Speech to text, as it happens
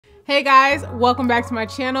Hey guys, welcome back to my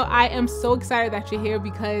channel. I am so excited that you're here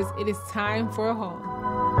because it is time for a haul.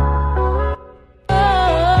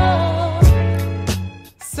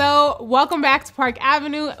 So welcome back to Park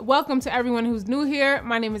Avenue. Welcome to everyone who's new here.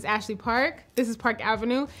 My name is Ashley Park. This is Park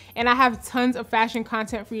Avenue and I have tons of fashion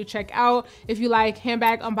content for you to check out. If you like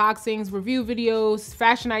handbag unboxings, review videos,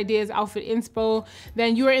 fashion ideas, outfit inspo,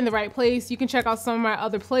 then you are in the right place. You can check out some of my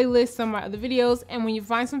other playlists, some of my other videos, and when you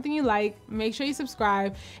find something you like, make sure you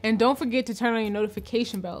subscribe and don't forget to turn on your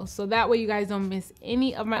notification bell so that way you guys don't miss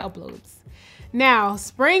any of my uploads. Now,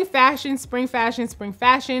 spring fashion, spring fashion, spring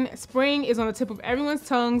fashion. Spring is on the tip of everyone's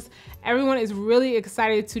tongues. Everyone is really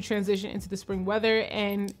excited to transition into the spring weather,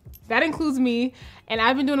 and that includes me. And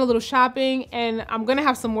I've been doing a little shopping, and I'm gonna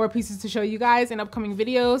have some more pieces to show you guys in upcoming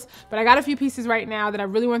videos. But I got a few pieces right now that I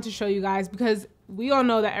really want to show you guys because we all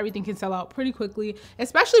know that everything can sell out pretty quickly,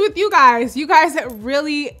 especially with you guys. You guys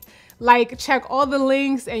really check all the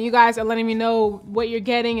links and you guys are letting me know what you're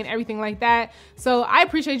getting and everything like that. So I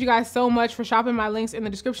appreciate you guys so much for shopping my links in the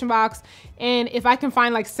description box. And if I can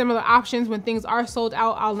find similar options when things are sold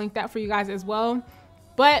out, I'll link that for you guys as well.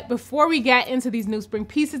 But before we get into these new spring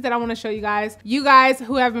pieces that I want to show you guys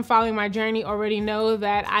who have been following my journey already know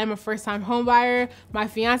that I'm a first-time home buyer. My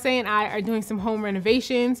fiance and I are doing some home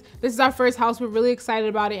renovations. This is our first house. We're really excited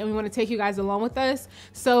about it and we want to take you guys along with us.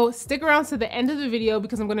 So stick around to the end of the video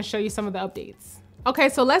because I'm going to show you some of the updates. Okay,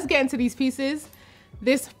 so let's get into these pieces.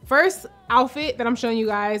 This first outfit that I'm showing you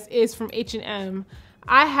guys is from H&M.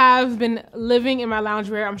 I have been living in my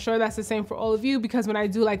loungewear. I'm sure that's the same for all of you because when I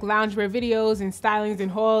do loungewear videos and stylings and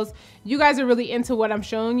hauls, you guys are really into what I'm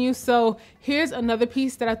showing you. So here's another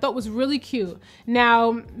piece that I thought was really cute.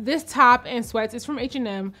 Now, this top and sweats is from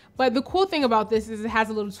H&M, but the cool thing about this is it has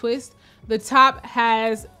a little twist. The top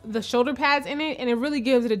has the shoulder pads in it and it really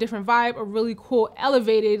gives it a different vibe, a really cool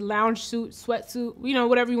elevated lounge suit, sweatsuit, you know,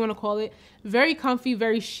 whatever you want to call it. Very comfy,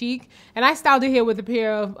 very chic. And I styled it here with a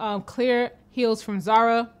pair of clear heels from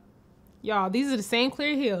Zara. Y'all, these are the same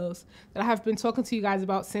clear heels that I have been talking to you guys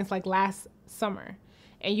about since last summer.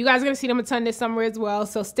 And you guys are gonna see them a ton this summer as well,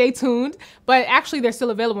 so stay tuned. But actually they're still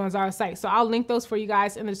available on Zara's site, so I'll link those for you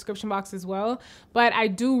guys in the description box as well. But I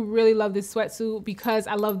do really love this sweatsuit because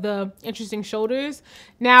I love the interesting shoulders.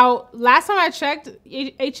 Now, last time I checked,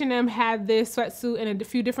 H&M had this sweatsuit in a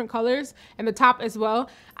few different colors and the top as well.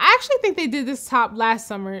 I actually think they did this top last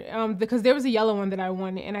summer because there was a yellow one that I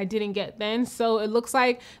wanted and I didn't get then. So it looks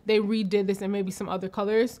like they redid this in maybe some other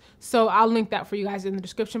colors. So I'll link that for you guys in the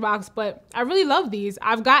description box. But I really love these.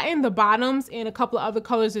 I've gotten the bottoms in a couple of other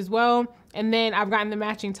colors as well. And then I've gotten the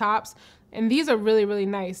matching tops. And these are really, really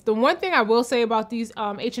nice. The one thing I will say about these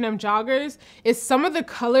H&M joggers is some of the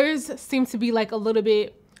colors seem to be a little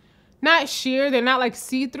bit, not sheer, they're not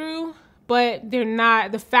see-through, but they're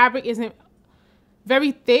not, the fabric isn't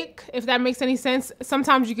very thick, if that makes any sense.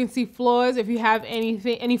 Sometimes you can see flaws if you have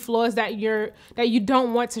any flaws that you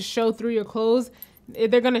don't want to show through your clothes.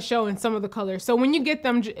 They're gonna show in some of the colors. So when you get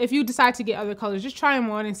them, if you decide to get other colors, just try them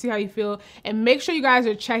on and see how you feel. And make sure you guys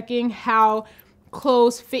are checking how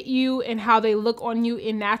clothes fit you and how they look on you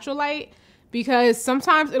in natural light, because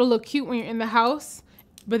sometimes it'll look cute when you're in the house,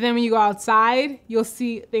 but then when you go outside, you'll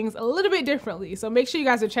see things a little bit differently. So make sure you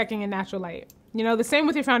guys are checking in natural light. You know, the same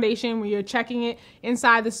with your foundation when you're checking it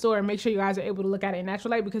inside the store, and make sure you guys are able to look at it in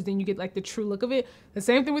natural light because then you get the true look of it. The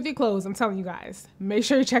same thing with your clothes, I'm telling you guys. Make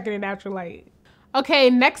sure you're checking in natural light. Okay,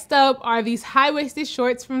 next up are these high-waisted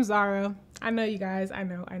shorts from Zara. I know you guys, I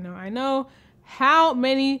know. How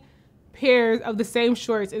many pairs of the same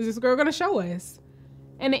shorts is this girl gonna show us?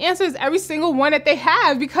 And the answer is every single one that they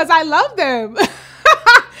have because I love them.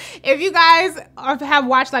 If you guys have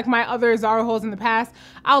watched my other Zara hauls in the past,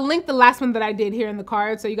 I'll link the last one that I did here in the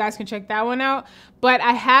card so you guys can check that one out. But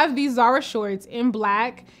I have these Zara shorts in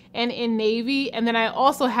black and in navy, and then I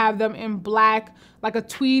also have them in black, a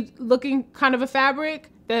tweed looking kind of a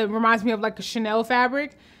fabric that reminds me of a Chanel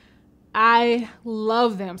fabric. I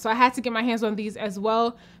love them. So I had to get my hands on these as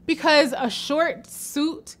well because a short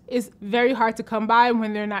suit is very hard to come by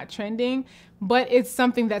when they're not trending, but it's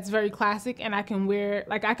something that's very classic and I can wear,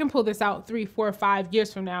 I can pull this out 3, 4, 5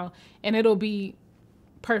 years from now and it'll be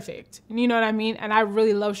perfect. You know what I mean? And I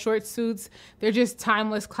really love short suits. They're just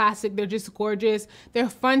timeless, classic. They're just gorgeous. They're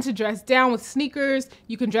fun to dress down with sneakers.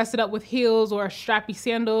 You can dress it up with heels or a strappy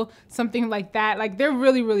sandal, something like that. They're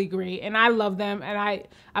really, really great. And I love them. And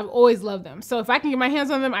I've always loved them. So if I can get my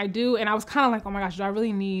hands on them, I do. And I was kind of oh my gosh, do I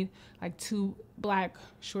really need 2 black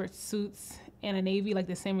short suits and a navy,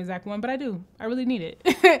 the same exact one? But I do. I really need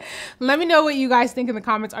it. Let me know what you guys think in the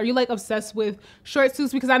comments. Are you obsessed with short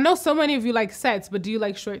suits? Because I know so many of you like sets, but do you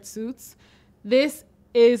like short suits? This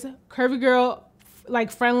is Curvy Girl like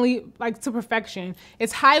friendly, like to perfection.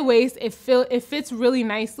 It's high waist, it fits really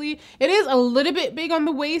nicely. It is a little bit big on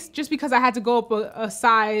the waist just because I had to go up a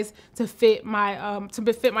size to fit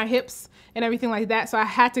my hips and everything like that. So I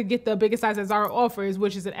had to get the biggest size that Zara offers,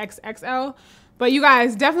 which is an XXL. But you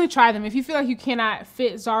guys definitely try them. If you feel like you cannot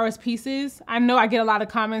fit Zara's pieces, I know I get a lot of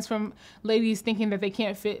comments from ladies thinking that they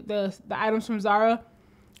can't fit the items from Zara.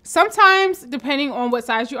 Sometimes, depending on what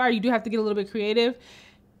size you are, you do have to get a little bit creative.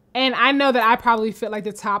 And I know that I probably fit like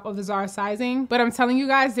the top of the Zara sizing, but I'm telling you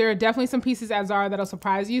guys, there are definitely some pieces at Zara that'll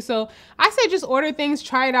surprise you. So I say just order things,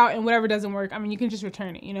 try it out, and whatever doesn't work, I mean, you can just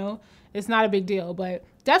return it, you know? It's not a big deal, but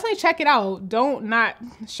definitely check it out. Don't not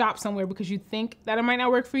shop somewhere because you think that it might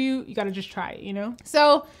not work for you. You gotta just try it, you know?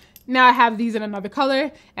 So now I have these in another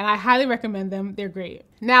color, and I highly recommend them. They're great.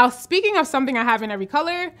 Now, speaking of something I have in every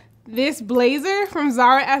color, this blazer from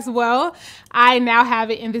Zara as well. I now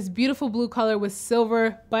have it in this beautiful blue color with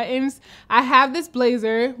silver buttons. I have this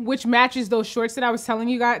blazer, which matches those shorts that I was telling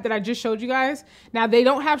you guys, that I just showed you guys. Now, they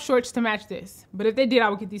don't have shorts to match this, but if they did, I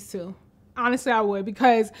would get these too. Honestly, I would,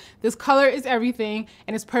 because this color is everything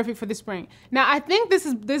and it's perfect for the spring. Now, I think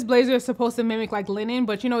this blazer is supposed to mimic like linen,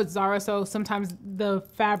 but you know it's Zara, so sometimes the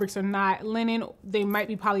fabrics are not linen. They might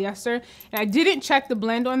be polyester. And I didn't check the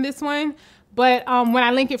blend on this one, but when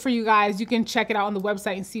I link it for you guys, you can check it out on the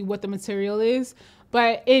website and see what the material is.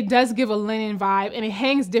 But it does give a linen vibe, and it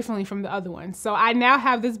hangs differently from the other one. So I now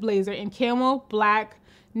have this blazer in camel, black,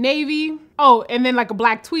 navy, oh, and then like a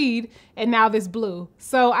black tweed, and now this blue.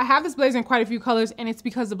 So I have this blazer in quite a few colors, and it's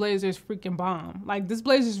because the blazer is freaking bomb. Like, this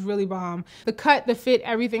blazer is really bomb. The cut, the fit,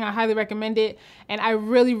 everything, I highly recommend it. And I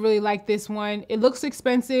really, really like this one. It looks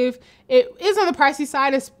expensive. It is on the pricey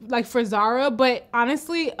side, it's like for Zara, but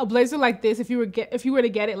honestly, a blazer like this, if you were to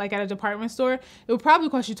get it like at a department store, it would probably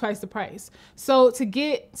cost you twice the price. So to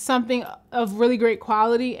get something of really great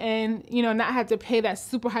quality and, you know, not have to pay that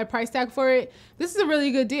super high price tag for it, this is a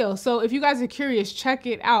really good deal. So if you guys are curious, check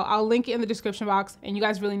it out. I'll link it in the description box, and you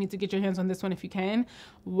guys really need to get your hands on this one if you can,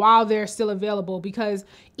 while they're still available, because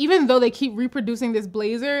even though they keep reproducing this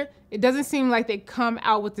blazer, it doesn't seem like they come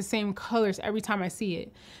out with the same colors every time I see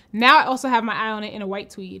it. Now I also have my eye on it in a white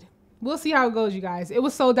tweed. We'll see how it goes, you guys. It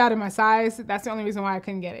was sold out in my size. That's the only reason why I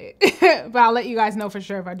couldn't get it. But I'll let you guys know for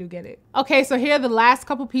sure if I do get it. Okay, so here are the last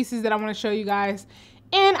couple pieces that I want to show you guys.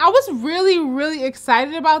 And I was really, really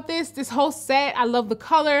excited about this whole set. I love the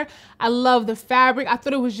color. I love the fabric. I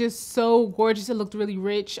thought it was just so gorgeous. It looked really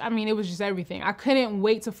rich. I mean, it was just everything. I couldn't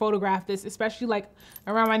wait to photograph this, especially like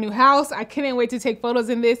around my new house. I couldn't wait to take photos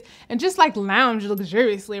in this and just like lounge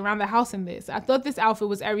luxuriously around the house in this. I thought this outfit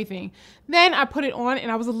was everything. Then I put it on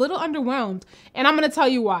and I was a little underwhelmed. And I'm gonna tell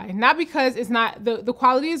you why. Not because it's not, the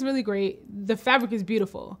quality is really great. The fabric is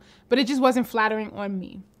beautiful, but it just wasn't flattering on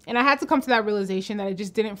me. And I had to come to that realization that it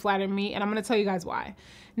just didn't flatter me, and I'm gonna tell you guys why.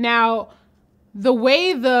 Now, the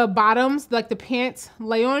way the bottoms, like the pants,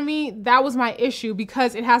 lay on me, that was my issue,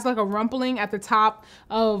 because it has like a rumpling at the top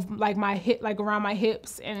of like my hip, like around my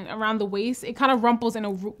hips and around the waist. It kind of rumples in a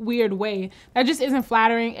weird way. That just isn't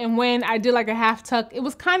flattering. And when I did like a half tuck, it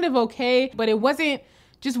was kind of okay, but it wasn't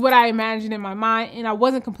just what I imagined in my mind, and I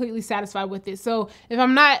wasn't completely satisfied with it. So if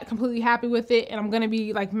I'm not completely happy with it and I'm gonna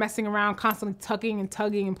be like messing around, constantly tugging and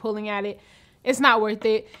tugging and pulling at it, it's not worth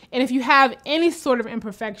it. And if you have any sort of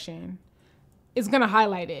imperfection, it's gonna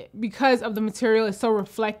highlight it because of the material. It's so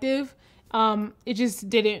reflective. It just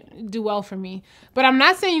didn't do well for me. But I'm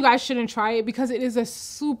not saying you guys shouldn't try it, because it is a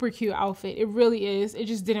super cute outfit. It really is. It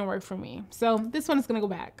just didn't work for me. So this one is gonna go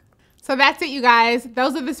back. So that's it, you guys.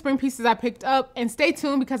 Those are the spring pieces I picked up, and stay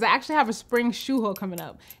tuned because I actually have a spring shoe haul coming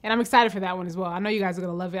up, and I'm excited for that one as well. I know you guys are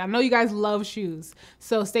gonna love it. I know you guys love shoes,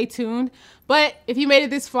 so stay tuned. But if you made it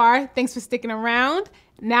this far, thanks for sticking around.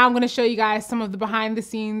 Now I'm gonna show you guys some of the behind the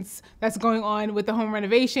scenes that's going on with the home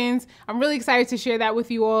renovations. I'm really excited to share that with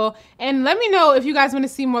you all. And let me know if you guys wanna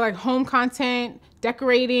see more like home content,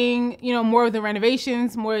 decorating, you know, more of the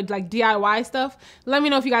renovations, more like DIY stuff. Let me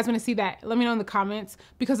know if you guys want to see that. Let me know in the comments,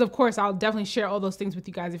 because of course I'll definitely share all those things with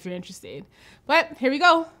you guys if you're interested. But here we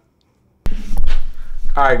go.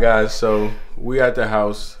 All right, guys, so we at the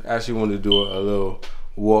house. Actually wanted to do a little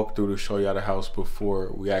walkthrough to show y'all the house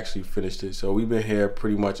before we actually finished it. So we've been here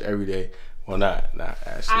pretty much every day. Well, not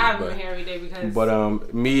actually. I haven't been here every day because.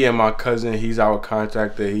 But me and my cousin, he's our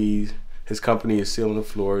contractor. His company is sealing the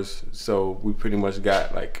floors, so we pretty much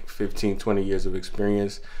got like 15, 20 years of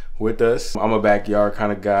experience with us. I'm a backyard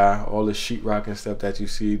kind of guy. All the sheetrock and stuff that you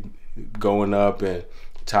see going up and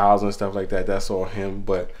tiles and stuff like that, that's all him,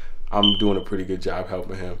 but I'm doing a pretty good job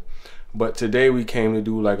helping him. But today we came to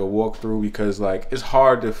do like a walkthrough because like it's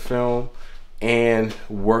hard to film and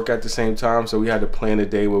work at the same time, so we had to plan a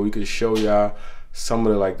day where we could show y'all some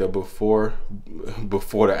of the like the before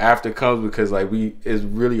the after comes, because like it's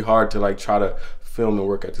really hard to like try to film and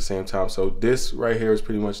work at the same time. So this right here is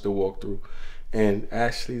pretty much the walkthrough, and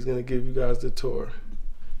Ashley's gonna give you guys the tour.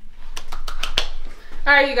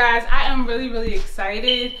 All right, you guys, I am really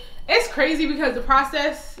excited. It's crazy because the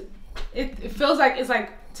process, it feels like it's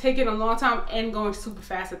like taking a long time and going super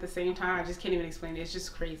fast at the same time. I just can't even explain it. It's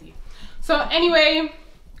just crazy. So anyway,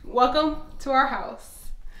 welcome to our house.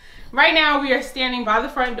 Right now we are standing by the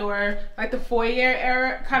front door, like the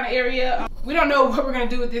foyer kind of area. We don't know what we're gonna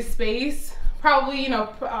do with this space. Probably, you know,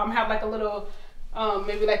 have like a little,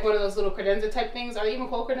 maybe like one of those little credenza type things. Are they even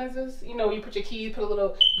called credenzas? You know, where you put your keys, put a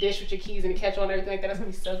little dish with your keys and a catch on and everything like that. That's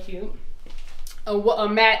gonna be so cute. A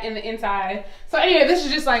mat in the inside. So anyway, this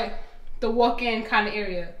is just like the walk-in kind of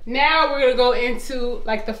area. Now we're gonna go into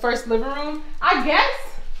like the first living room. I guess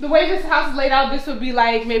the way this house is laid out, this would be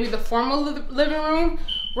like maybe the formal living room.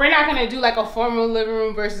 We're not gonna do like a formal living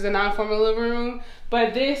room versus a non-formal living room,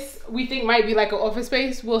 but this we think might be like an office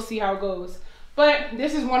space. We'll see how it goes. But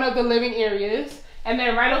this is one of the living areas. And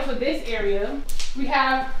then right off of this area, we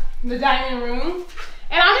have the dining room.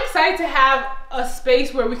 And I'm excited to have a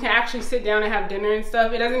space where we can actually sit down and have dinner and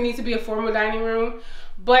stuff. It doesn't need to be a formal dining room,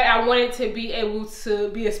 but I want it to be able to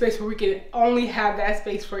be a space where we can only have that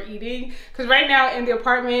space for eating. Because right now in the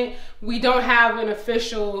apartment, we don't have an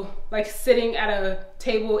official like sitting at a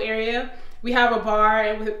table area. We have a bar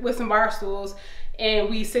and with some bar stools, and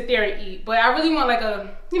we sit there and eat. But I really want like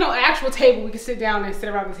a, you know, an actual table. We can sit down and sit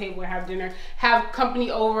around the table and have dinner, have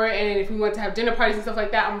company over, and if we want to have dinner parties and stuff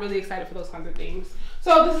like that, I'm really excited for those kinds of things.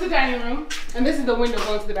 So this is the dining room, and this is the window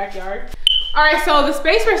going to the backyard. All right, so the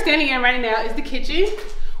space we're standing in right now is the kitchen,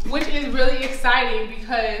 which is really exciting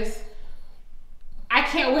because I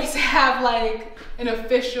can't wait to have like an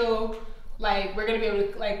official, like we're gonna be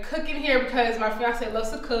able to like cook in here because my fiance loves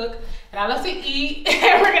to cook and I love to eat,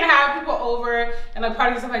 and we're gonna have people over and like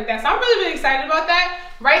parties and stuff like that. So I'm really excited about that.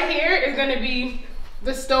 Right here is gonna be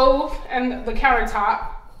the stove and the countertop.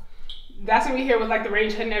 That's gonna be here with like the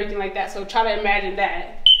range hood and everything like that. So try to imagine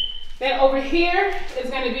that. Then over here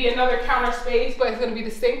is gonna be another counter space, but it's gonna be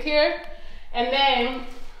the sink here. And then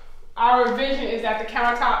our vision is that the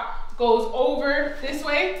countertop goes over this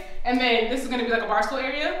way, and then this is gonna be like a bar stool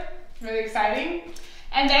area. Really exciting.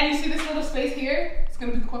 And then you see this little space here, it's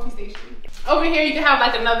gonna be the coffee station. Over here you can have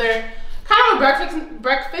like another kind of a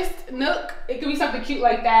breakfast nook. It could be something cute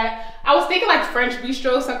like that. I was thinking like French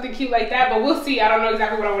bistro, something cute like that, but we'll see. I don't know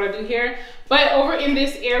exactly what I want to do here. But over in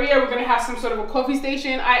this area, we're gonna have some sort of a coffee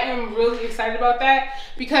station. I am really excited about that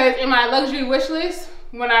because in my luxury wish list,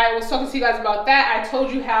 when I was talking to you guys about that, I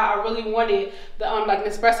told you how I really wanted the like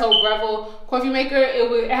Nespresso Breville coffee maker.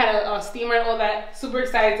 It had a steamer and all that. Super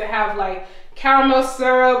excited to have like caramel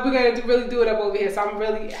syrup. We're gonna really do it up over here, so I'm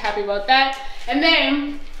really happy about that. And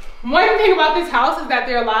then one thing about this house is that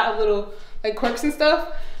there are a lot of little like quirks and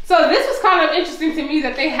stuff. So this was kind of interesting to me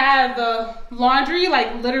that they had the laundry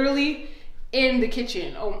like literally in the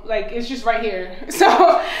kitchen. Oh, like it's just right here. So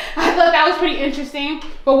I thought that was pretty interesting.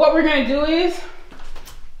 But what we're gonna do is,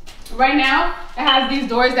 right now it has these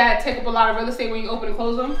doors that take up a lot of real estate when you open and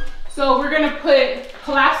close them. So we're gonna put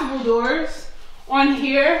collapsible doors on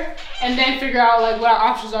here and then figure out like what our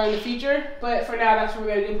options are in the future. But for now, that's what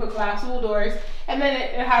we're gonna do, put collapsible doors. And then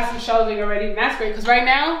it has some shelving already, and that's great because right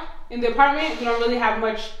now in the apartment, we don't really have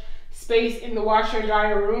much space in the washer and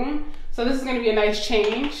dryer room. So this is gonna be a nice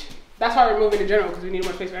change. That's why we're moving in general, because we need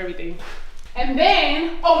more space for everything. And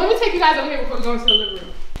then, oh, let me take you guys over here before we go into the living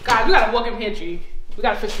room. God, we got a walk-in pantry. We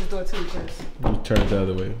gotta fix this door too, because. You turn it the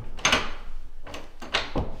other way.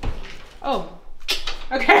 Oh,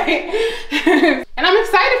 okay. And I'm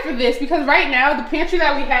excited for this because right now, the pantry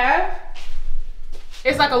that we have,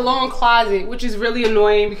 it's like a long closet, which is really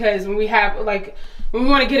annoying because when we have like, when we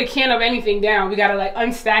want to get a can of anything down, we gotta like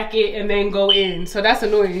unstack it and then go in. So that's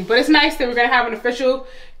annoying. But it's nice that we're gonna have an official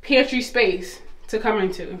pantry space to come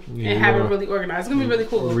into and have it really organized. It's gonna be really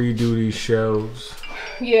cool. Redo these shelves.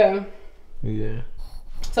 Yeah. Yeah.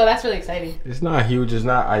 So that's really exciting. It's not huge. It's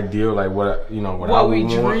not ideal like what what we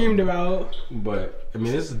dreamed about. But I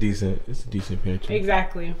mean, it's a decent pantry.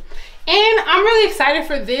 Exactly. And I'm really excited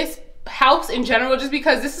for this house in general, just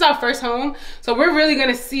because this is our first home. So we're really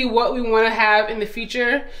gonna see what we want to have in the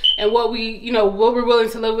future and what we, what we're willing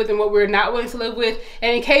to live with and what we're not willing to live with.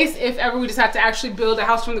 And in case if ever we decide to actually build a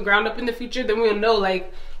house from the ground up in the future, then we'll know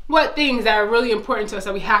like what things that are really important to us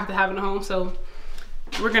that we have to have in a home. So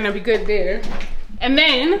we're gonna be good there. And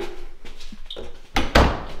then,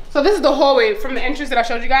 so this is the hallway from the entrance that I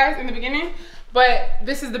showed you guys in the beginning, but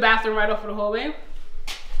this is the bathroom right off of the hallway.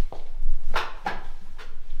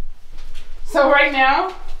 So right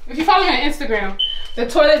now, if you follow me on Instagram, the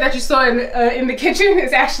toilet that you saw in the kitchen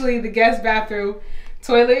is actually the guest bathroom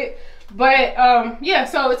toilet. But yeah,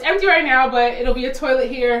 so it's empty right now, but it'll be a toilet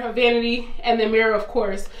here, a vanity, and the mirror, of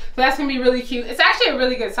course. So that's gonna be really cute. It's actually a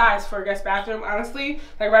really good size for a guest bathroom, honestly.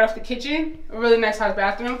 Like right off the kitchen, a really nice size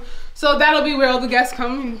bathroom. So that'll be where all the guests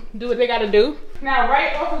come and do what they gotta do. Now,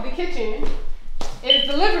 right off of the kitchen is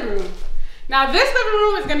the living room. Now, this living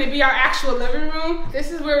room is gonna be our actual living room.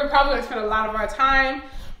 This is where we're probably gonna spend a lot of our time.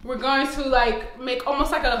 We're going to like make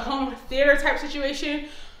almost like a home theater type situation.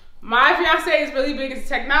 My fiance is really big into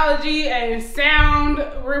technology and sound.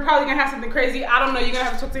 We're probably gonna have something crazy. I don't know, you're gonna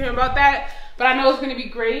have to talk to him about that, but I know it's gonna be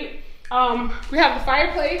great. We have the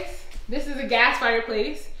fireplace. This is a gas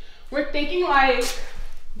fireplace. We're thinking like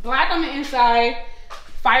black on the inside,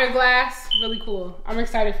 fire glass, really cool. I'm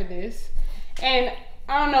excited for this. And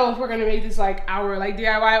I don't know if we're gonna make this like our like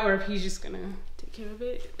DIY or if he's just gonna take care of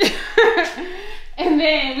it. And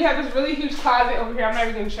then we have this really huge closet over here. I'm not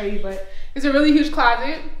even gonna show you, but it's a really huge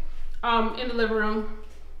closet. In the living room.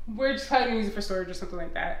 We're just probably gonna use it for storage or something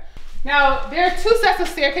like that. Now, there are 2 sets of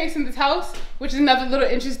staircase in this house, which is another little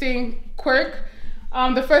interesting quirk.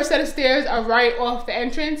 The first set of stairs are right off the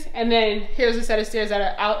entrance, and then here's a set of stairs that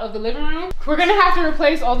are out of the living room. We're gonna have to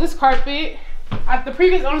replace all this carpet. The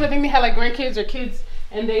previous owners, I think they had like grandkids or kids,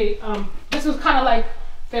 and they this was kind of like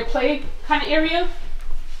their play kind of area.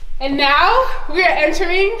 And now we are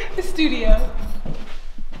entering the studio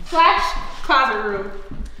 / closet room.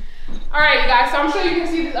 All right, you guys, so I'm sure you can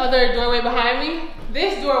see this other doorway behind me.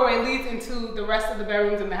 This doorway leads into the rest of the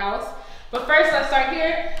bedrooms in the house. But first, let's start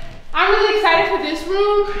here. I'm really excited for this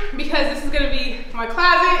room because this is gonna be my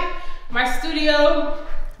closet, my studio,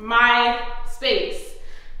 my space.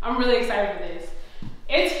 I'm really excited for this.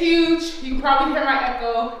 It's huge. You can probably hear my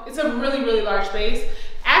echo. It's a really, really large space.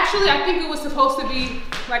 Actually, I think it was supposed to be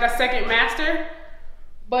like a second master,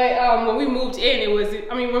 but when we moved in, it was,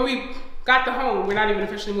 when we got the home, we're not even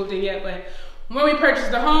officially moved in yet, but when we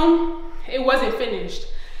purchased the home, it wasn't finished.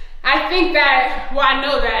 I think that, well, I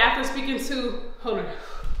know that after speaking to, hold on.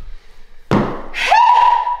 I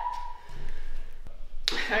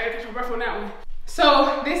gotta catch my breath on that one.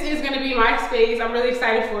 So this is gonna be my space. I'm really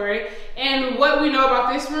excited for it. And what we know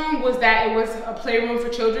about this room was that it was a playroom for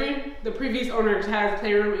children. The previous owner has a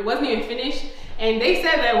playroom. It wasn't even finished. And they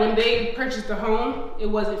said that when they purchased the home, it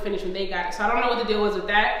wasn't finished when they got it. So I don't know what the deal was with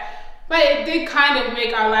that. But it did kind of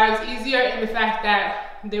make our lives easier in the fact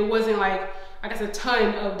that there wasn't like, I guess, a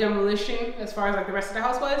ton of demolition as far as like the rest of the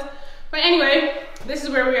house was. But anyway, this is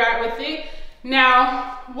where we are with it.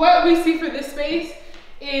 Now, what we see for this space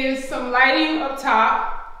is some lighting up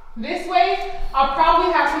top. This way, I'll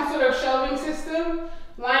probably have some sort of shelving system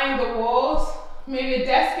lining the walls, maybe a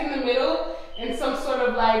desk in the middle, and some sort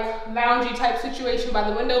of like loungy type situation by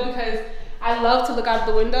the window because I love to look out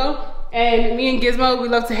the window. And me and Gizmo, we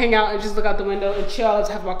love to hang out and just look out the window and chill. I love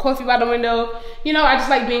to have my coffee by the window. You know, I just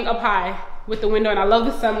like being up high with the window and I love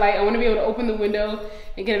the sunlight. I want to be able to open the window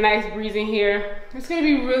and get a nice breeze in here. It's gonna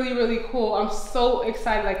be really, really cool. I'm so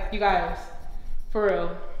excited, like you guys, for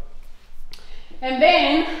real. And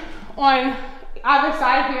then on either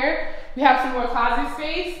side here, we have some more closet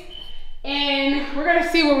space. And we're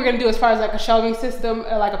gonna see what we're gonna do as far as like a shelving system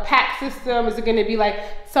or like a pack system. Is it gonna be like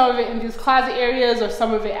some of it in these closet areas or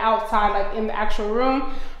some of it outside like in the actual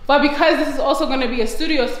room? But because this is also gonna be a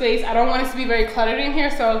studio space, I don't want it to be very cluttered in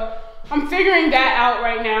here. So I'm figuring that out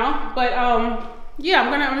right now. But yeah,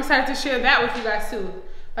 I'm excited to share that with you guys too.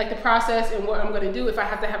 Like the process and what I'm gonna do if I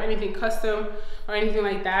have to have anything custom or anything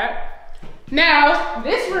like that. Now,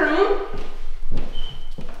 this room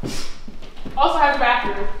also has a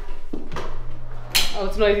bathroom. Oh,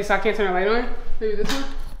 it's noisy, so I can't turn the light on. Maybe this one?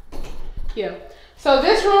 Yeah. So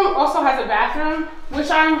this room also has a bathroom, which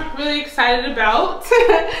I'm really excited about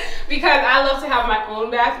because I love to have my own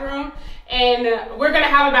bathroom. And we're gonna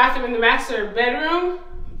have a bathroom in the master bedroom.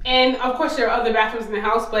 And of course there are other bathrooms in the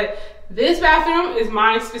house, but this bathroom is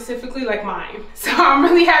mine specifically, like mine. So I'm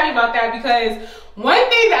really happy about that because one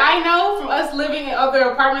thing that I know from us living in other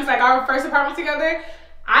apartments, like our first apartment together,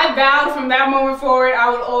 I vowed from that moment forward, I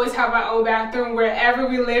would always have my own bathroom wherever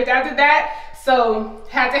we lived after that. So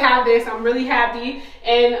had to have this. I'm really happy.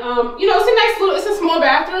 And you know, it's a small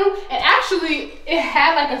bathroom. And actually it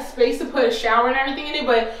had like a space to put a shower and everything in it,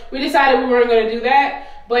 but we decided we weren't gonna do that.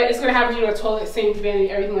 But it's gonna have, you know, a toilet, sink, vanity,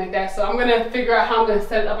 everything like that. So I'm gonna figure out how I'm gonna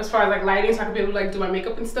set it up as far as like lighting so I can be able to like do my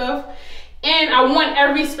makeup and stuff. And I want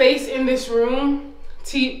every space in this room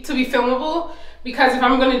to be filmable, because if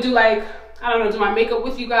I'm gonna do like, I don't know, do my makeup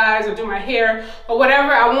with you guys or do my hair or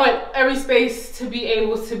whatever, I want every space to be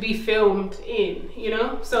able to be filmed in, you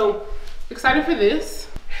know? So excited for this.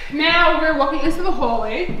 Now we're walking into the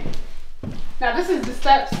hallway. Now this is the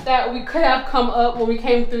steps that we could have come up when we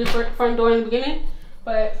came through the front door in the beginning,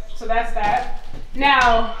 but so that's that.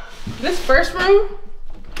 Now this first room,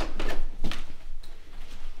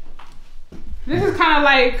 this is kind of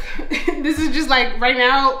like, this is just like right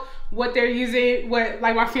now what they're using, what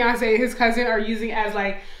like my fiance and his cousin are using as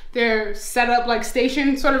like their setup, like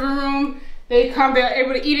station sort of a room. They come, they're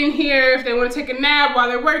able to eat in here if they want to take a nap while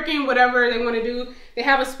they're working, whatever they want to do. They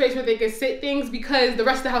have a space where they can sit things because the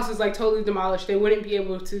rest of the house is like totally demolished. They wouldn't be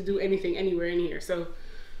able to do anything anywhere in here. So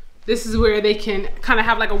this is where they can kind of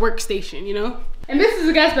have like a workstation, you know? And this is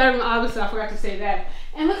a guest bedroom, obviously, I forgot to say that.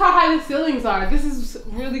 And look how high the ceilings are. This is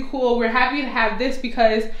really cool. We're happy to have this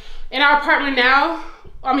because in our apartment now,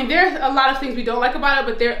 I mean, there's a lot of things we don't like about it,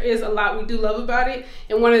 but there is a lot we do love about it.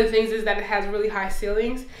 And one of the things is that it has really high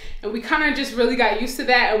ceilings. And we kind of just really got used to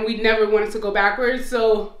that, and we never wanted to go backwards.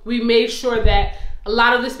 So we made sure that a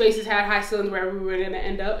lot of the spaces had high ceilings wherever we were gonna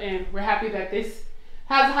end up. And we're happy that this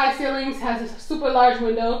has high ceilings, has a super large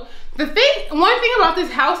window. One thing about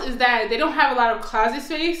this house is that they don't have a lot of closet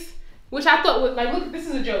space, which I thought was like, look, this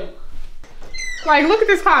is a joke. Like, look at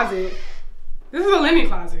this closet. This is a linen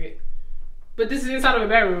closet. But this is inside of a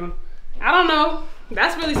bedroom. I don't know.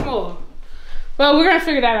 That's really small. Well, we're gonna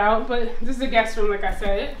figure that out, but this is a guest room, like I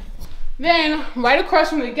said. Then, right across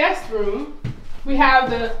from the guest room, we have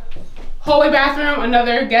the hallway bathroom,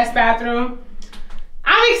 another guest bathroom.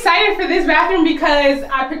 I'm excited for this bathroom because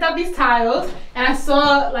I picked up these tiles and I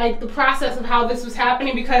saw like the process of how this was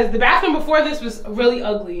happening, because the bathroom before this was really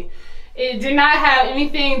ugly. It did not have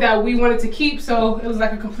anything that we wanted to keep, so it was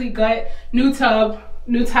like a complete gut, new tub,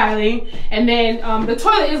 new tiling, and then the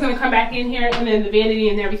toilet is going to come back in here, and then the vanity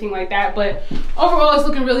and everything like that. But overall it's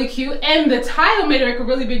looking really cute, and the tile made like a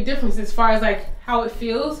really big difference as far as like how it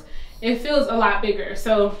feels. It feels a lot bigger,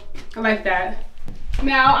 so I like that.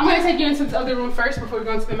 Now I'm going to take you into this other room first before we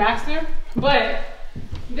go into the master. But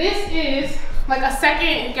this is like a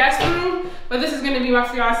second guest room, but this is going to be my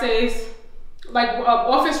fiance's like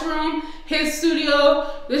office room, his studio.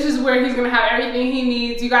 This is where he's gonna have everything he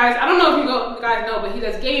needs. You guys, I don't know if you guys know, but he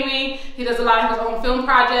does gaming. He does a lot of his own film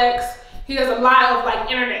projects. He does a lot of like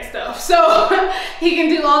internet stuff. So he can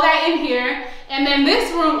do all that in here. And then this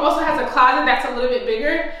room also has a closet that's a little bit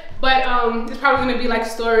bigger, but it's probably gonna be like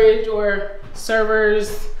storage or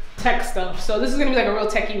servers, tech stuff. So this is gonna be like a real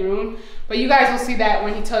techie room, but you guys will see that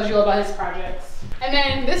when he tells you all about his projects. And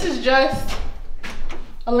then this is just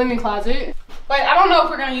a linen closet. But I don't know if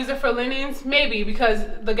we're gonna use it for linens, maybe, because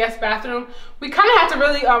the guest bathroom, we kind of have to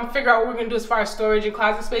really figure out what we're gonna do as far as storage and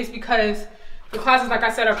closet space, because the closets, like I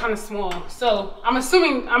said, are kind of small. So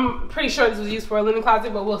I'm pretty sure this was used for a linen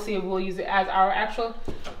closet, but we'll see if we'll use it as our actual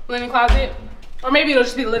linen closet. Or maybe it'll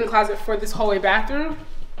just be the linen closet for this hallway bathroom,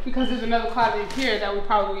 because there's another closet here that we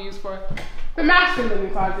probably will use for the master linen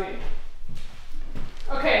closet.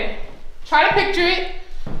 Okay, try to picture it.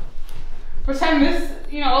 Pretend this,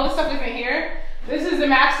 you know, all the stuff isn't here. This is the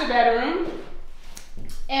master bedroom.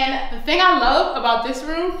 And the thing I love about this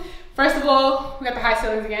room, first of all, we got the high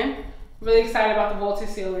ceilings again. Really excited about the vaulted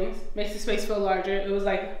ceilings. Makes the space feel larger. It was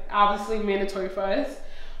like obviously mandatory for us.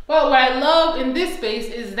 But what I love in this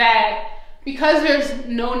space is that because there's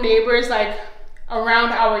no neighbors like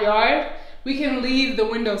around our yard, we can leave the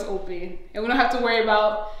windows open. And we don't have to worry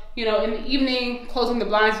about, you know, in the evening closing the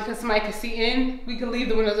blinds because somebody can see in. We can leave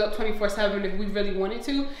the windows up 24/7 if we really wanted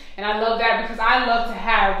to. And I love that because I love to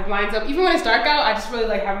have the blinds up. Even when it's dark out, I just really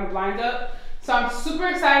like having the blinds up. So I'm super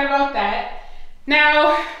excited about that.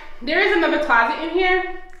 Now, there is another closet in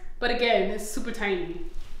here, but again, it's super tiny.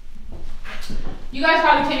 You guys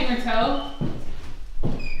probably can't even tell.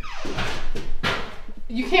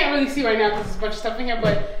 You can't really see right now because there's a bunch of stuff in here,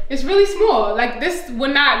 but it's really small. Like, this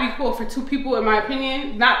would not be cool for two people, in my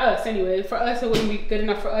opinion. Not us, anyway. For us, it wouldn't be good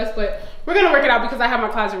enough for us, but we're gonna work it out because I have my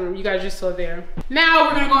closet room. You guys just saw there. Now,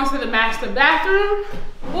 we're gonna go into the master bathroom.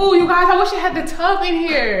 Oh, you guys, I wish I had the tub in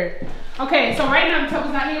here. Okay, so right now the tub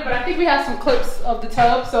is not here, but I think we have some clips of the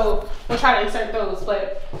tub, so we'll try to insert those,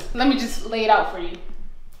 but let me just lay it out for you.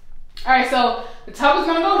 All right, so the tub is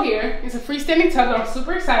gonna go here. It's a freestanding tub that I'm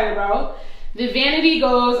super excited about. The vanity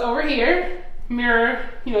goes over here, mirror,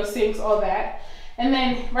 you know, sinks, all that. And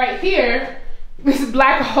then right here, this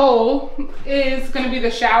black hole is gonna be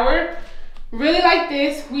the shower. Really like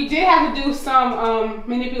this. We did have to do some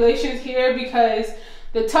manipulations here because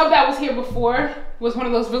the tub that was here before was one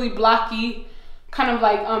of those really blocky, kind of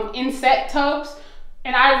like inset tubs.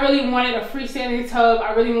 And I really wanted a freestanding tub.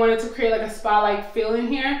 I really wanted to create like a spa-like feel in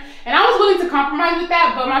here. And I was willing to compromise with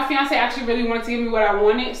that, but my fiance actually really wanted to give me what I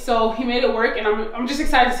wanted. So he made it work, and I'm just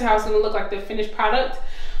excited to see how it's gonna look like the finished product.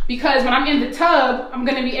 because when I'm in the tub, I'm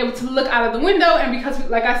gonna be able to look out of the window, and because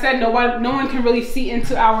like I said, no one can really see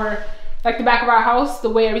into our, like the back of our house, the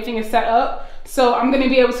way everything is set up. So I'm gonna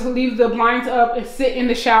be able to leave the blinds up and sit in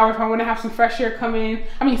the shower if I wanna have some fresh air come in.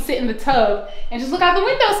 I mean, sit in the tub and just look out the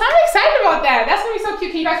window. So I'm excited about that. That's gonna be so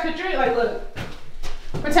cute. Can you guys picture it? Like, look,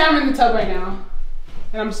 pretend I'm in the tub right now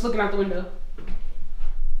and I'm just looking out the window.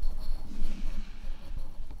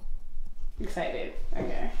 Excited.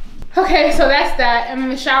 Okay, so that's that. And then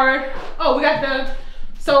the shower. Oh, we got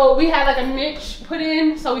so we had like a niche put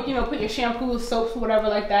in so we can, you know, put your shampoos, soaps, whatever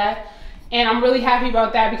like that. And I'm really happy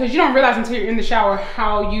about that because you don't realize until you're in the shower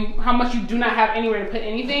how much you do not have anywhere to put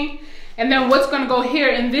anything. And then what's gonna go here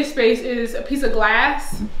in this space is a piece of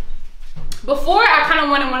glass. Before, I kind of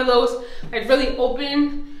wanted one of those like really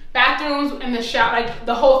open bathrooms, and the shower, like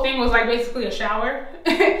the whole thing was like basically a shower.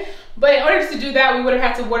 But in order to do that, we would have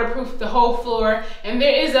had to waterproof the whole floor, and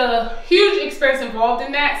there is a huge expense involved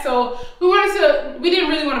in that. So we didn't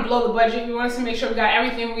really want to blow the budget. We wanted to make sure we got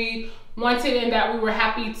everything we wanted and that we were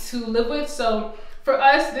happy to live with. So for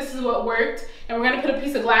us, this is what worked, and we're gonna put a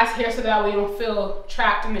piece of glass here so that way you don't feel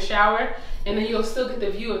trapped in the shower, and then you'll still get the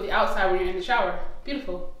view of the outside when you're in the shower.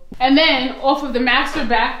 Beautiful. And then off of the master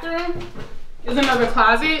bathroom is another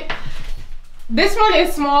closet. This one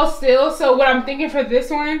is small still, so what I'm thinking for this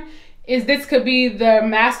one is this could be the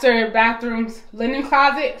master bathroom's linen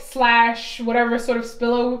closet / whatever sort of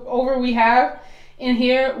spillover we have in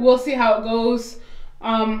here. We'll see how it goes.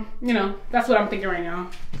 You know, that's what I'm thinking right now.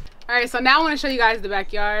 All right, so now I want to show you guys the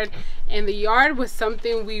backyard. And the yard was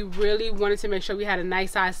something we really wanted to make sure we had a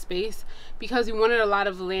nice size space because we wanted a lot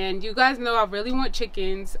of land. You guys know I really want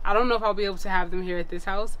chickens. I don't know if I'll be able to have them here at this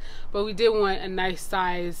house, but we did want a nice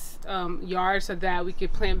size yard so that we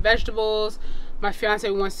could plant vegetables. My fiance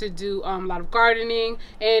wants to do a lot of gardening,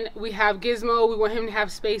 and we have Gizmo. We want him to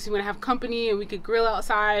have space. We want to have company, and we could grill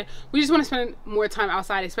outside. We just want to spend more time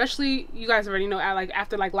outside, especially, you guys already know,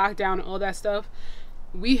 after lockdown and all that stuff.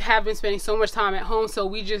 We have been spending so much time at home, so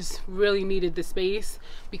we just really needed the space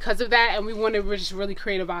because of that, and we want to just really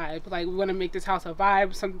create a vibe. Like, we want to make this house a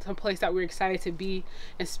vibe, some place that we're excited to be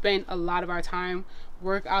and spend a lot of our time,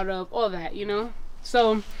 work out of, all that, you know?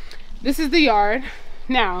 So this is the yard.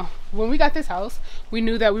 Now, when we got this house, we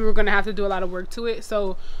knew that we were going to have to do a lot of work to it,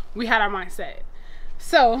 so we had our mindset.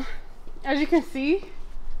 So, as you can see,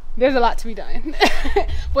 there's a lot to be done.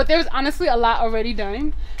 But there's honestly a lot already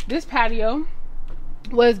done. This patio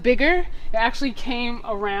was bigger. It actually came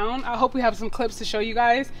around. I hope we have some clips to show you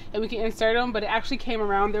guys and we can insert them, but it actually came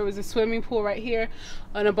around. There was a swimming pool right here,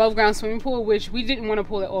 an above ground swimming pool, which we didn't want to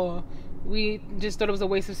pool at all. We just thought it was a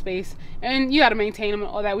waste of space, and you got to maintain them and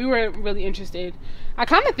all that. We weren't really interested. I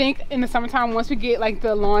kind of think in the summertime, once we get like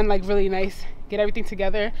the lawn like really nice, get everything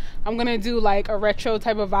together, I'm gonna do like a retro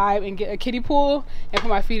type of vibe and get a kiddie pool and put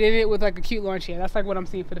my feet in it with like a cute lawn chair. That's like what I'm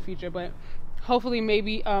seeing for the future. But hopefully,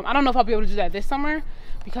 maybe I don't know if I'll be able to do that this summer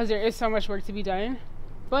because there is so much work to be done.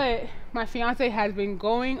 But my fiance has been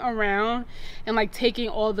going around and like taking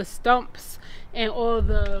all the stumps and all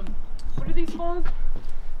the, what are these called?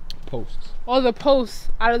 Posts. All the posts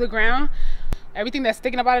out of the ground. Everything that's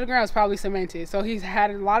sticking up out of the ground is probably cemented. So he's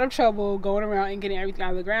had a lot of trouble going around and getting everything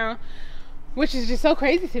out of the ground, which is just so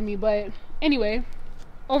crazy to me. But anyway,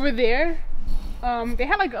 over there, they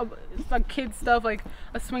had like kids stuff, like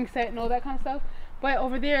a swing set and all that kind of stuff. But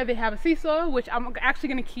over there they have a seesaw, which I'm actually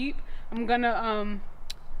gonna keep. I'm gonna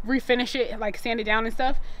refinish it, like sand it down and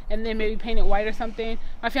stuff, and then maybe paint it white or something.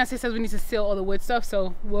 My fiance says we need to seal all the wood stuff,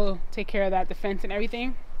 so we'll take care of that, the fence and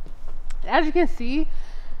everything. As you can see,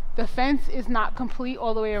 the fence is not complete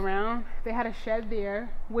all the way around. They had a shed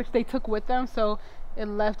there, which they took with them, so it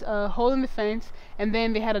left a hole in the fence, and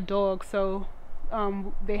then they had a dog, so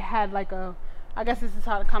they had like a, I guess this is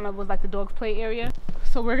how it kind of was, like the dog's play area.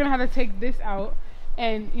 So we're gonna have to take this out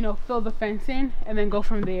and, you know, fill the fence in and then go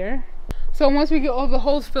from there. So once we get all the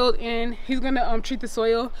holes filled in, he's gonna treat the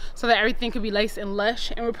soil so that everything could be nice and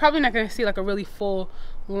lush, and we're probably not gonna see like a really full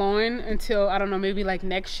lawn until, I don't know, maybe like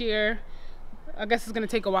next year. I guess it's gonna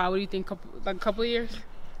take a while. What do you think? Like a couple of years?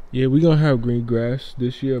 Yeah, we're gonna have green grass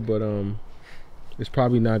this year, but it's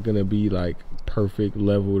probably not gonna be like perfect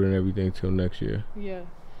leveled and everything till next year. Yeah.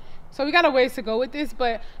 So we got a ways to go with this,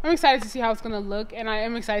 but I'm excited to see how it's gonna look, and I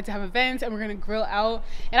am excited to have events, and we're gonna grill out.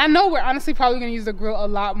 And I know we're honestly probably gonna use the grill a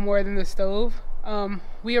lot more than the stove.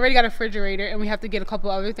 We already got a refrigerator, and we have to get a couple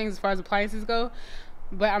other things as far as appliances go.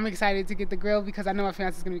 But I'm excited to get the grill because I know my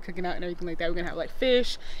fiance is gonna be cooking out and everything like that. We're gonna have like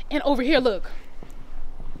fish. And over here, look.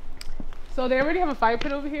 So they already have a fire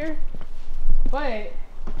pit over here, but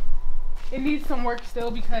it needs some work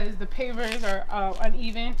still because the pavers are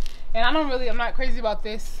uneven. And I'm not crazy about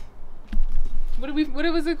this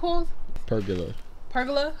What was it called? Pergola.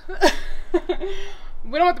 Pergola?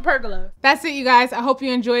 We don't want the pergola. That's it, you guys. I hope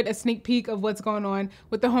you enjoyed a sneak peek of what's going on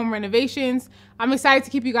with the home renovations. I'm excited to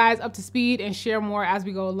keep you guys up to speed and share more as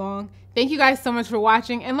we go along. Thank you guys so much for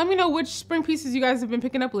watching, and let me know which spring pieces you guys have been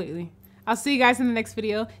picking up lately. I'll see you guys in the next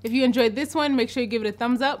video. If you enjoyed this one, make sure you give it a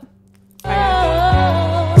thumbs up. Bye, guys.